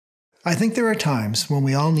I think there are times when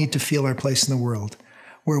we all need to feel our place in the world,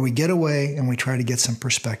 where we get away and we try to get some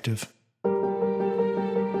perspective.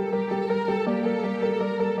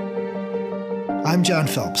 I'm John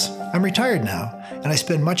Phelps. I'm retired now, and I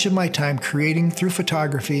spend much of my time creating through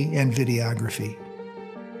photography and videography.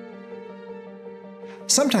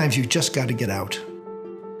 Sometimes you've just got to get out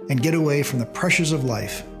and get away from the pressures of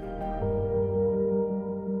life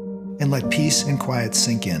and let peace and quiet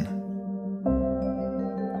sink in.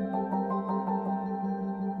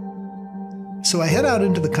 So I head out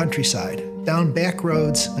into the countryside, down back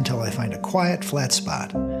roads until I find a quiet, flat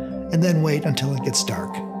spot, and then wait until it gets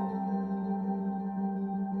dark.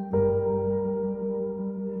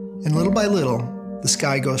 And little by little, the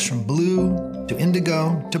sky goes from blue to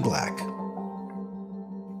indigo to black.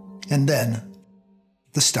 And then,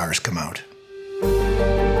 the stars come out.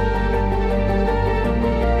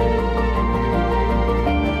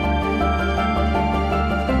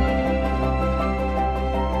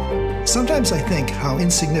 Sometimes I think how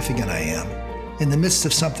insignificant I am in the midst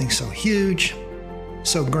of something so huge,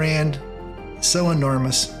 so grand, so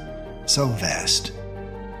enormous, so vast.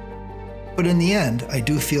 But in the end, I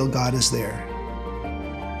do feel God is there.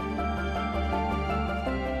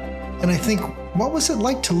 And I think, what was it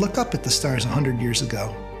like to look up at the stars 100 years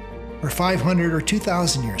ago, or 500 or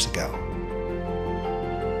 2,000 years ago?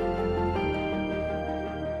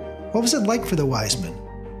 What was it like for the wise men,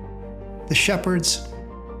 the shepherds,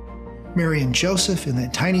 Mary and Joseph in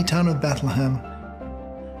that tiny town of Bethlehem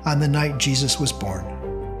on the night Jesus was born?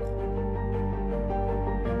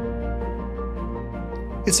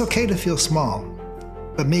 It's okay to feel small,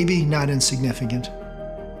 but maybe not insignificant.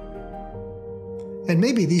 And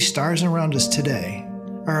maybe these stars around us today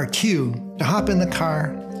are a cue to hop in the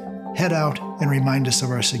car, head out, and remind us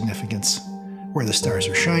of our significance, where the stars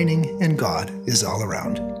are shining and God is all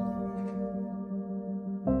around.